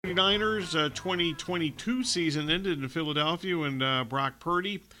49ers 2022 season ended in Philadelphia when Brock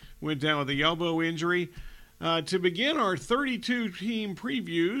Purdy went down with the elbow injury. To begin our 32-team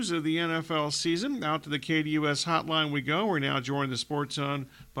previews of the NFL season, out to the KDUS hotline we go. We're now joined the Sports Zone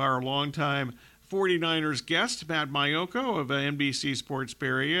by our longtime 49ers guest, Matt Maiocco of NBC Sports Bay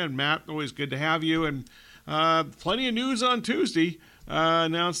Area. And Matt, always good to have you. And plenty of news on Tuesday.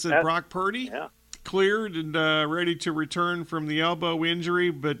 Announced that Brock Purdy cleared and ready to return from the elbow injury,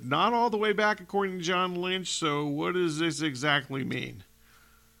 but not all the way back according to John Lynch. So what does this exactly mean?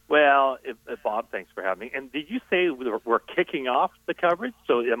 Well, Bob, thanks for having me. And did you say we're kicking off the coverage?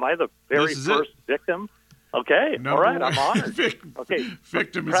 So am I the very first victim? Okay, all right, I'm honored. Okay,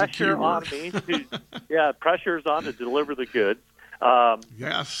 victim is a key word. Pressure's on to deliver the goods.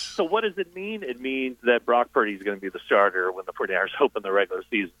 Yes. So what does it mean? It means that Brock Purdy is going to be the starter when the 49ers open the regular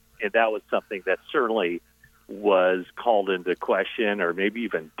season. And that was something that certainly was called into question or maybe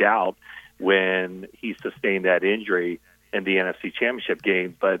even doubt when he sustained that injury in the NFC Championship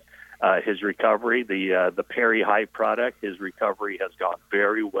game. But his recovery, the Perry High product, his recovery has gone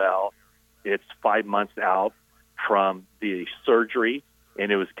very well. It's 5 months out from the surgery,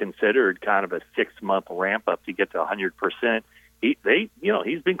 and it was considered kind of a 6-month ramp up to get to 100%. He's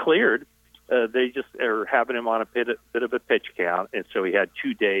been cleared. They just are having him on a bit of a pitch count, and so he had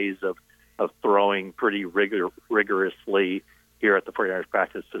 2 days of throwing pretty rigorously here at the 49ers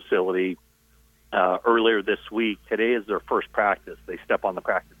practice facility earlier this week. Today is their first practice. They step on the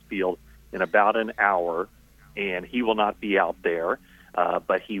practice field in about an hour, and he will not be out there,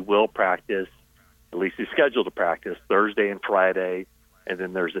 but he will practice, at least he's scheduled to practice, Thursday and Friday, and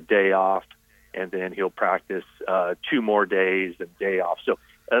then there's a day off, and then he'll practice 2 more days and day off. So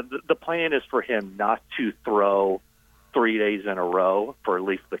the plan is for him not to throw 3 days in a row for at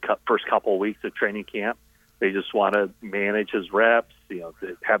least the first couple of weeks of training camp. They just want to manage his reps, to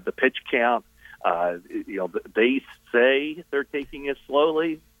have the pitch count. They say they're taking it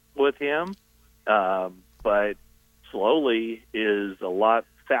slowly with him, but slowly is a lot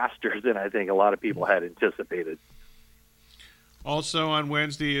faster than I think a lot of people had anticipated. Also on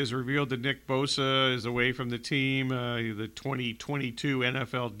Wednesday is revealed that Nick Bosa is away from the team. The 2022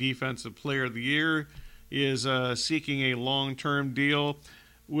 NFL Defensive Player of the Year is seeking a long-term deal.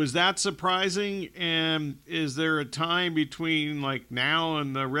 Was that surprising? And is there a time between now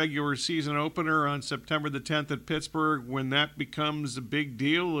and the regular season opener on September the 10th at Pittsburgh when that becomes a big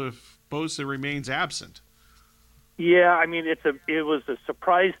deal if Bosa remains absent? Yeah, I mean, it was a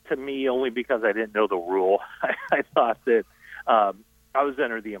surprise to me only because I didn't know the rule. I thought that I was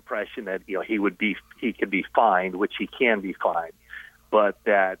under the impression that he could be fined, which he can be fined, but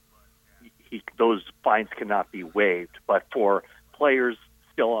that those fines cannot be waived. But for players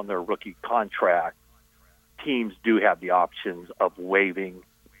still on their rookie contract, teams do have the options of waiving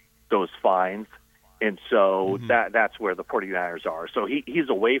those fines, and so that's where the 49ers are. So he's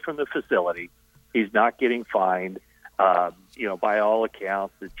away from the facility. He's not getting fined. By all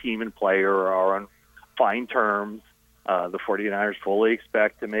accounts, the team and player are on fine terms. The 49ers fully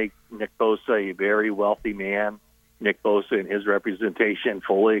expect to make Nick Bosa a very wealthy man. Nick Bosa and his representation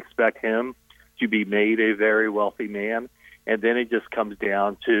fully expect him to be made a very wealthy man. And then it just comes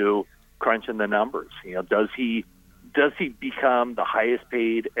down to crunching the numbers. Does he become the highest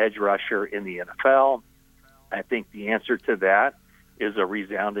paid edge rusher in the NFL? I think the answer to that is a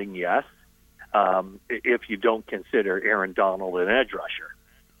resounding yes. If you don't consider Aaron Donald an edge rusher.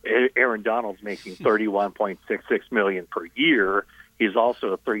 Aaron Donald's making $31.66 million per year. He's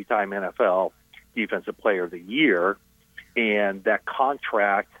also a 3-time NFL Defensive Player of the Year, and that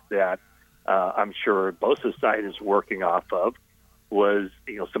contract that I'm sure Bosa's side is working off of was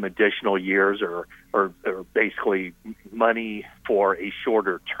some additional years or basically money for a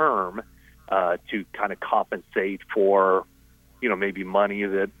shorter term to kind of compensate for maybe money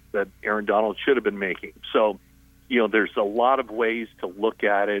that Aaron Donald should have been making. So there's a lot of ways to look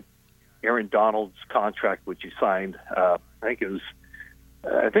at it. Aaron Donald's contract, which he signed, I think it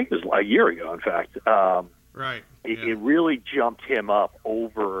was a year ago, in fact. Right. It really jumped him up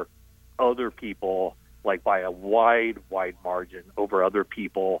over other people, by a wide margin over other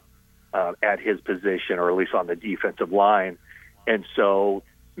people at his position, or at least on the defensive line. And so,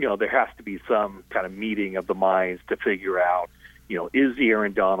 there has to be some kind of meeting of the minds to figure out, is the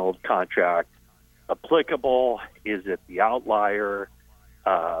Aaron Donald contract applicable? Is it the outlier?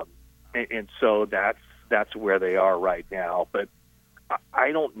 And so that's where they are right now. But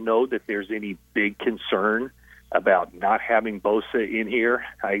I don't know that there's any big concern about not having Bosa in here.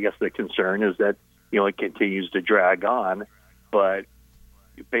 I guess the concern is that it continues to drag on. But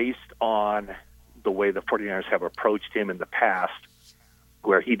based on the way the 49ers have approached him in the past,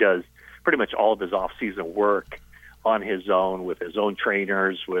 where he does pretty much all of his off-season work on his own with his own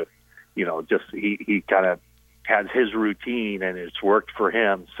trainers, with, just he kind of has his routine and it's worked for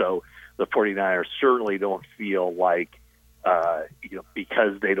him. So the 49ers certainly don't feel like,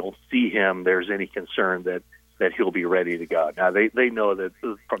 because they don't see him, there's any concern that he'll be ready to go. Now, they know that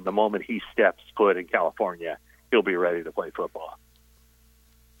from the moment he steps foot in California, he'll be ready to play football.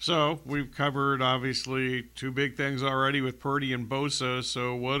 So we've covered, obviously, two big things already with Purdy and Bosa.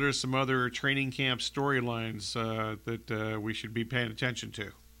 So what are some other training camp storylines that we should be paying attention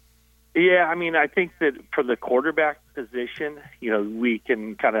to? Yeah, I mean, I think that for the quarterback position, we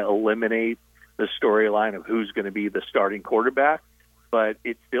can kind of eliminate the storyline of who's going to be the starting quarterback, but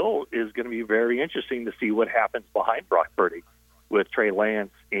it still is going to be very interesting to see what happens behind Brock Purdy with Trey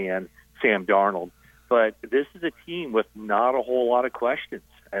Lance and Sam Darnold. But this is a team with not a whole lot of questions.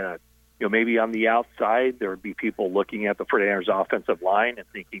 Maybe on the outside, there would be people looking at the 49ers offensive line and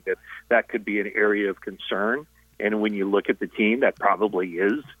thinking that could be an area of concern. And when you look at the team, that probably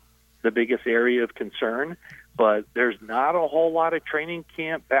is the biggest area of concern. But there's not a whole lot of training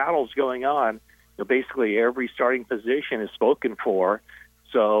camp battles going on. Basically, every starting position is spoken for.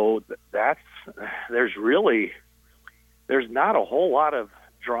 So there's not a whole lot of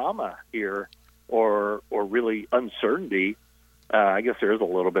drama here or really uncertainty. I guess there is a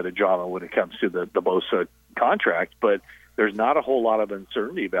little bit of drama when it comes to the Bosa contract, but there's not a whole lot of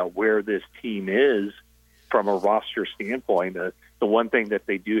uncertainty about where this team is from a roster standpoint. The one thing that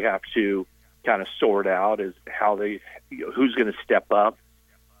they do have to kind of sort out is how who's going to step up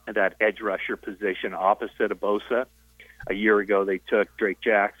at that edge rusher position opposite of Bosa. A year ago, they took Drake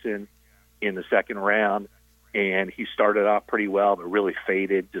Jackson in the second round, and he started out pretty well, but really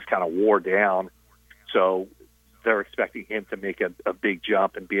faded, just kind of wore down. So they're expecting him to make a big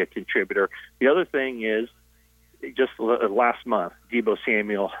jump and be a contributor. The other thing is, just last month, Deebo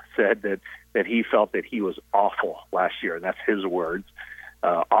Samuel said that he felt that he was awful last year, and that's his words.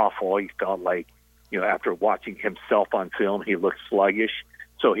 Awful. He felt like, after watching himself on film, he looked sluggish.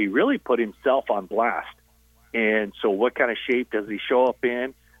 So he really put himself on blast. And so what kind of shape does he show up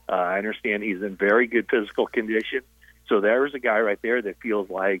in? I understand he's in very good physical condition. So there's a guy right there that feels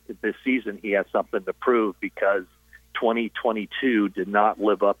like this season he has something to prove, because 2022 did not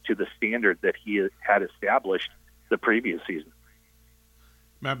live up to the standard that he had established the previous season.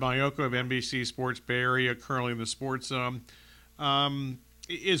 Matt Maiocco of NBC Sports Bay Area, currently in the Sports Zone.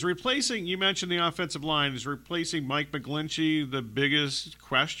 Is replacing, you mentioned the offensive line, is replacing Mike McGlinchey the biggest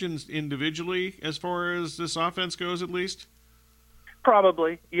questions individually as far as this offense goes, at least?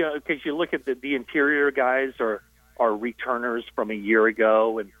 Probably, because you look at the interior guys are returners from a year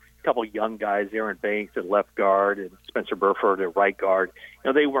ago, and a couple young guys, Aaron Banks at left guard and Spencer Burford at right guard.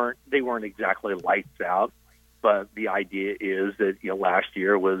 They weren't exactly lights out, but the idea is that last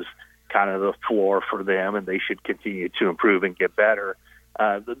year was kind of the floor for them, and they should continue to improve and get better.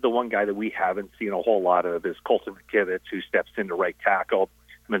 The one guy that we haven't seen a whole lot of is Colton McKivitz, who steps into right tackle.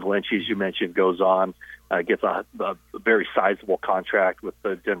 McGlinchey, as you mentioned, goes on, gets a very sizable contract with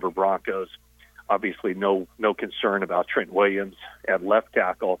the Denver Broncos. Obviously, no concern about Trent Williams at left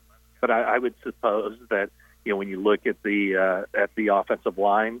tackle. But I would suppose that when you look at the offensive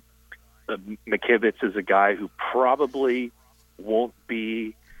line, McKivitz is a guy who probably won't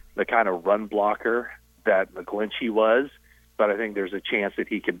be the kind of run blocker that McGlinchey was. But I think there's a chance that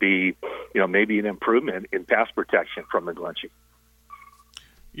he could be, maybe an improvement in pass protection from McGlinchey.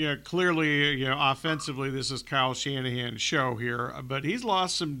 Yeah, clearly, offensively, this is Kyle Shanahan's show here, but he's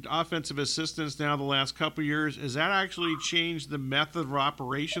lost some offensive assistants now the last couple of years. Has that actually changed the method of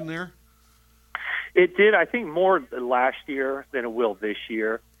operation there? It did, I think, more last year than it will this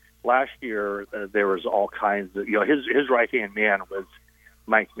year. Last year, there was all kinds of, his right-hand man was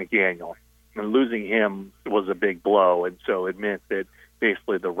Mike McDaniel, and losing him was a big blow, and so it meant that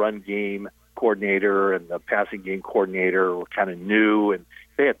basically the run game coordinator and the passing game coordinator were kind of new, and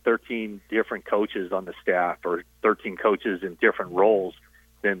they had 13 different coaches on the staff, or 13 coaches in different roles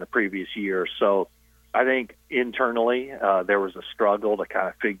than the previous year. So I think internally there was a struggle to kind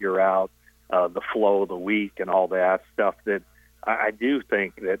of figure out the flow of the week and all that stuff that I do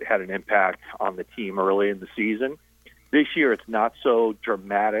think that had an impact on the team early in the season. This year it's not so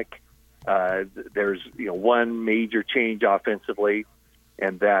dramatic. There's one major change offensively,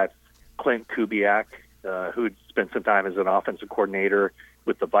 and that's Clint Kubiak, who'd spent some time as an offensive coordinator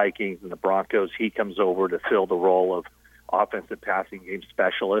with the Vikings and the Broncos. He comes over to fill the role of offensive passing game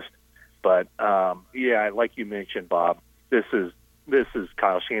specialist. But like you mentioned, Bob, this is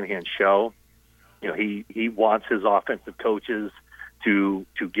Kyle Shanahan's show. He wants his offensive coaches to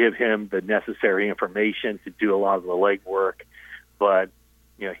give him the necessary information to do a lot of the legwork. But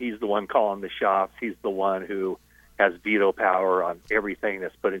he's the one calling the shots. He's the one who has veto power on everything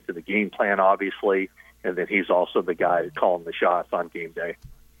that's put into the game plan, obviously, and then he's also the guy calling the shots on game day.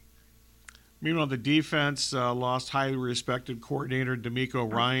 Meanwhile, the defense lost highly respected coordinator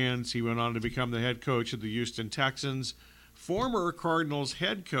DeMeco Ryans. He went on to become the head coach of the Houston Texans. Former Cardinals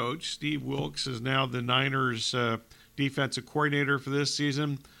head coach Steve Wilks is now the Niners defensive coordinator for this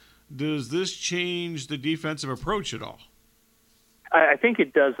season. Does this change the defensive approach at all? I think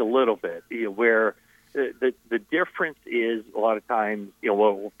it does a little bit, where the difference is a lot of times,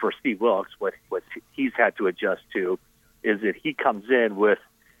 for Steve Wilks, what he's had to adjust to is that he comes in with,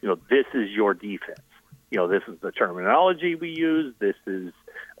 this is your defense. This is the terminology we use. This is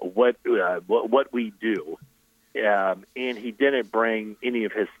what we do. And he didn't bring any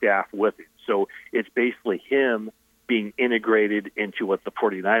of his staff with him. So it's basically him being integrated into what the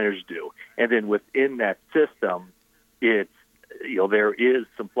 49ers do. And then within that system, it's, there is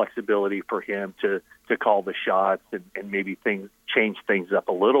some flexibility for him to call the shots and maybe change things up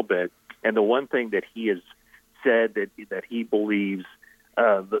a little bit. And the one thing that he has said that he believes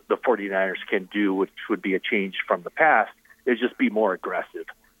the 49ers can do, which would be a change from the past, is just be more aggressive.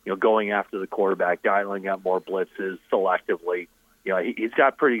 Going after the quarterback, dialing up more blitzes selectively. He's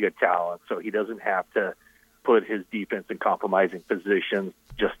got pretty good talent, so he doesn't have to put his defense in compromising positions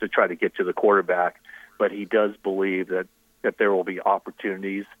just to try to get to the quarterback. But he does believe that there will be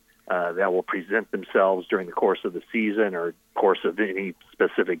opportunities that will present themselves during the course of the season or course of any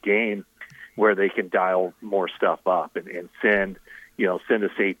specific game where they can dial more stuff up and send a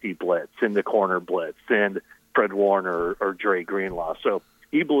safety blitz, send a corner blitz, send Fred Warner or Dre Greenlaw. So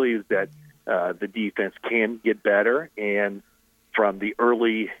he believes that the defense can get better. And from the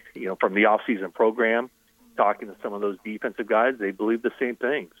early, from the offseason program, talking to some of those defensive guys, they believe the same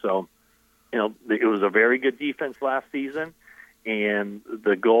thing. So, it was a very good defense last season. And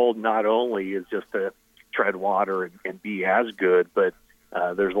the goal not only is just to tread water and be as good, but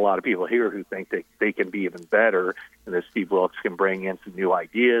there's a lot of people here who think that they can be even better, and that Steve Wilks can bring in some new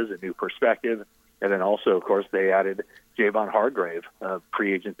ideas, a new perspective. And then also, of course, they added Javon Hargrave, a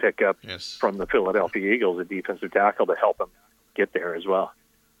free agent pickup from the Philadelphia Eagles, a defensive tackle, to help him get there as well.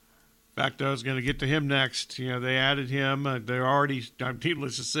 In fact, I was going to get to him next. They added him. They're already,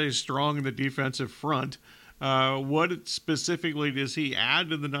 needless to say, strong in the defensive front. What specifically does he add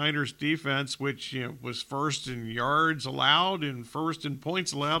to the Niners defense, which was first in yards allowed and first in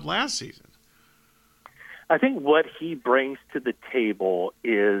points allowed last season? I think what he brings to the table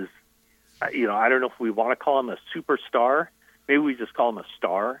is, I don't know if we want to call him a superstar. Maybe we just call him a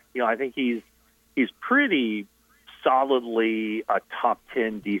star. I think he's pretty solidly a top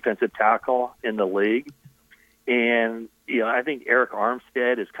 10 defensive tackle in the league. And, I think Eric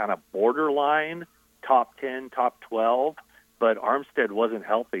Armstead is kind of borderline top 10, top 12, but Armstead wasn't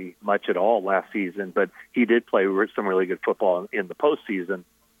healthy much at all last season, but he did play some really good football in the postseason.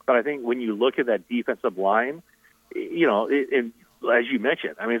 But I think when you look at that defensive line, as you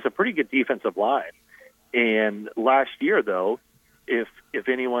mentioned, it's a pretty good defensive line. And last year, though, if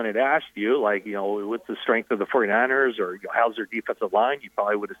anyone had asked you, what's the strength of the 49ers or how's their defensive line, you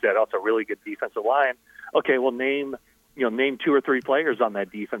probably would have said, it's a really good defensive line. Okay, well, name 2 or 3 players on that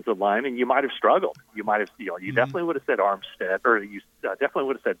defensive line, and you might have struggled. You might have, you definitely would have said Armstead, or you definitely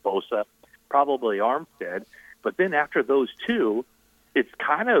would have said Bosa, probably Armstead. But then after those two, it's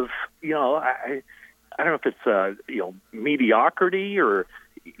kind of, I don't know if it's mediocrity or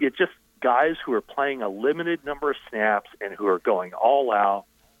it's just guys who are playing a limited number of snaps and who are going all out.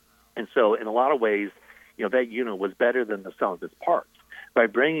 And so in a lot of ways, that unit was better than the sum of its parts. By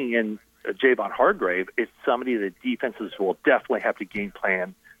bringing in Javon Hargrave, it's somebody that defenses will definitely have to game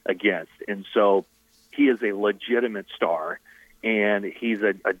plan against. And so he is a legitimate star, and he's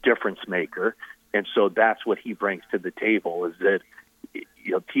a difference maker. And so that's what he brings to the table, is that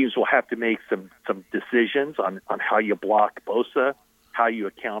teams will have to make some decisions on how you block Bosa, how you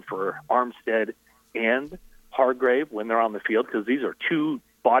account for Armstead and Hargrave when they're on the field, because these are two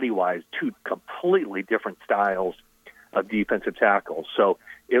completely different styles of defensive tackles. So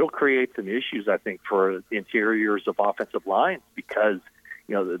it'll create some issues, I think, for interiors of offensive lines because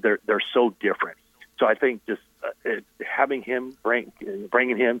they're so different. So I think just having him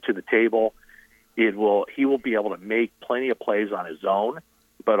bringing him to the table, he will be able to make plenty of plays on his own,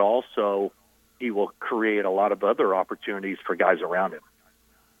 but also he will create a lot of other opportunities for guys around him.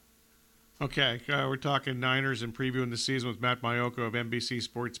 Okay, we're talking Niners and previewing the season with Matt Maiocco of NBC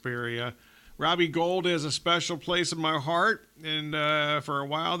Sports Bay Area. Robbie Gould has a special place in my heart, and for a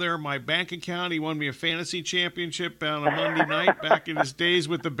while there, my bank account, he won me a fantasy championship on a Monday night back in his days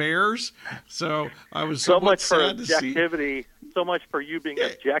with the Bears. So I was so much for sad to see. objectivity. so much for you being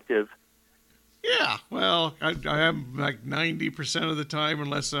objective. Yeah, well, I am like 90% of the time,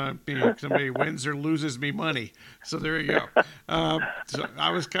 unless somebody wins or loses me money. So there you go. So I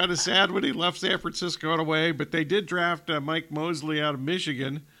was kind of sad when he left San Francisco away, but they did draft Mike Mosley out of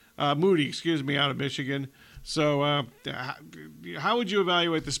Michigan, Moody, out of Michigan. So how would you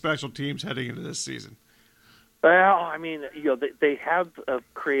evaluate the special teams heading into this season? Well, I mean, they have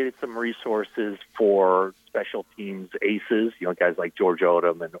created some resources for special teams aces, guys like George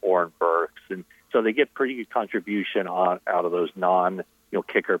Odom and Oren Burks. And so they get pretty good contribution out of those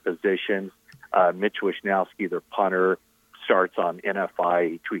kicker positions. Mitch Wishnowsky, their punter, starts on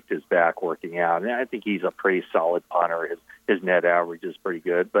NFI. He tweaked his back working out. And I think he's a pretty solid punter. His net average is pretty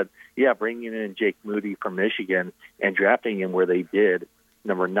good. But, yeah, bringing in Jake Moody from Michigan and drafting him where they did,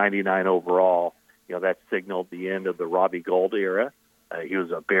 number 99 overall, that signaled the end of the Robbie Gould era. He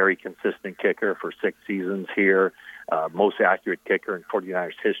was a very consistent kicker for 6 seasons here. Most accurate kicker in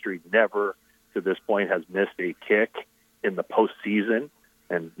 49ers history. Never to this point has missed a kick in the postseason.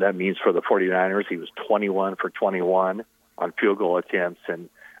 And that means for the 49ers, he was 21 for 21 on field goal attempts. And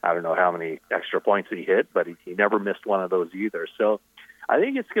I don't know how many extra points he hit, but he never missed one of those either. So I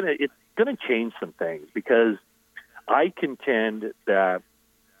think it's gonna change some things, because I contend that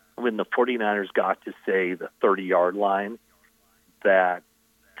when the 49ers got to, say, the 30-yard line, that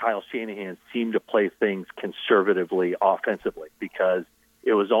Kyle Shanahan seemed to play things conservatively offensively, because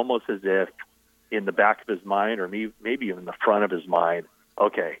it was almost as if in the back of his mind, or maybe even the front of his mind,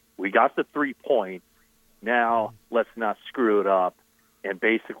 okay, we got the 3 points, now let's not screw it up and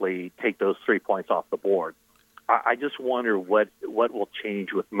basically take those 3 points off the board. I just wonder what will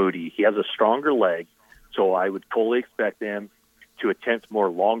change with Moody. He has a stronger leg, so I would fully expect him to attempt more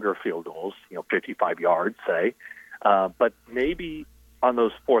longer field goals, 55 yards, say. But maybe on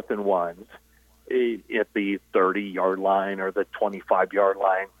those 4th and 1s, at the 30-yard line or the 25-yard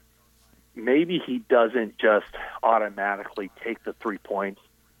line, maybe he doesn't just automatically take the 3 points.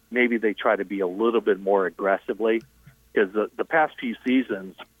 Maybe they try to be a little bit more aggressively, because the past few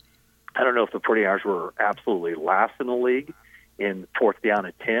seasons, I don't know if the 49ers were absolutely last in the league in 4th down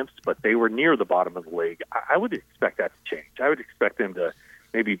attempts, but they were near the bottom of the league. I would expect that to change. I would expect them to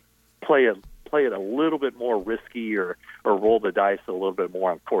maybe play it a little bit more risky, or roll the dice a little bit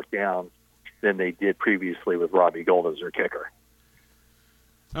more on 4th down than they did previously with Robbie Gould as their kicker.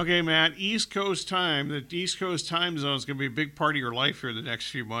 Okay, Matt, East Coast time. The East Coast time zone is going to be a big part of your life here the next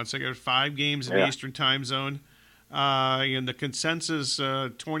few months. I got 5 games in the Eastern time zone. And the consensus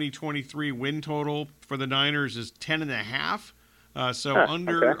 2023 win total for the Niners is 10.5. So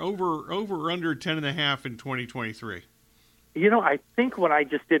under 10.5 in 2023. I think when I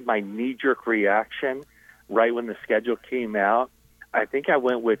just did my knee-jerk reaction right when the schedule came out, I think I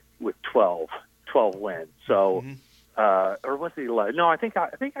went with 12 wins. So, or was it 11? No, I think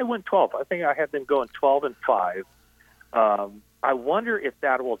I went 12. I think I had them going 12-5. I wonder if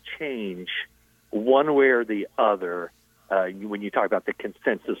that will change one way or the other when you talk about the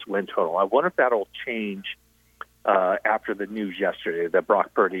consensus win total. I wonder if that will change after the news yesterday that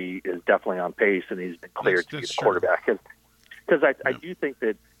Brock Purdy is definitely on pace and he's been cleared to be the quarterback. Because I do think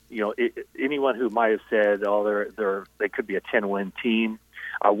that anyone who might have said, they could be a 10-win team,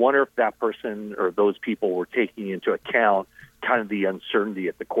 I wonder if that person or those people were taking into account kind of the uncertainty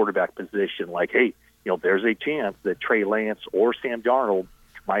at the quarterback position. Like, hey, there's a chance that Trey Lance or Sam Darnold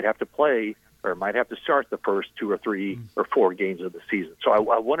might have to play or might have to start the first 2 or 3 or 4 games of the season. So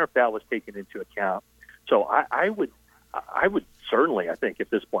I wonder if that was taken into account. So I would certainly, I think, at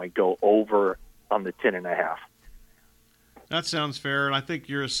this point, go over on the 10.5. That sounds fair, and I think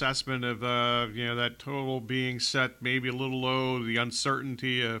your assessment of that total being set maybe a little low, the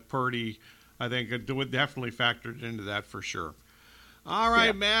uncertainty of Purdy, I think it would definitely factored into that for sure. All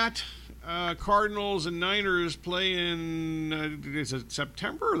right, Matt. Cardinals and Niners play in is it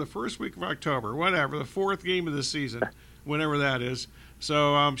September or the first week of October? Whatever, the 4th game of the season, whenever that is.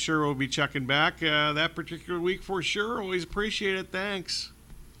 So I'm sure we'll be checking back that particular week for sure. Always appreciate it. Thanks.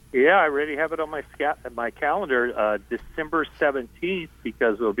 Yeah, I already have it on my calendar, December 17th,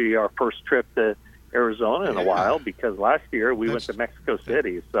 because it'll be our first trip to Arizona in a while, because last year we went to Mexico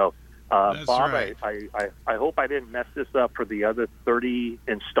City. So, Bob, right. I hope I didn't mess this up for the other 30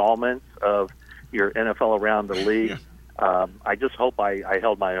 installments of your NFL Around the League. I just hope I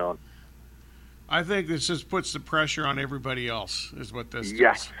held my own. I think this just puts the pressure on everybody else, is what this does.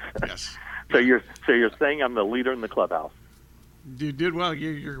 Yes. So you're saying I'm the leader in the clubhouse. You did well.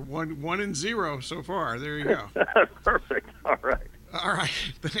 You're 1-0 so far. There you go. Perfect. All right.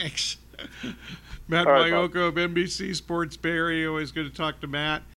 Thanks. Matt All right, Maiocco of NBC Sports Bay Area. Always good to talk to Matt.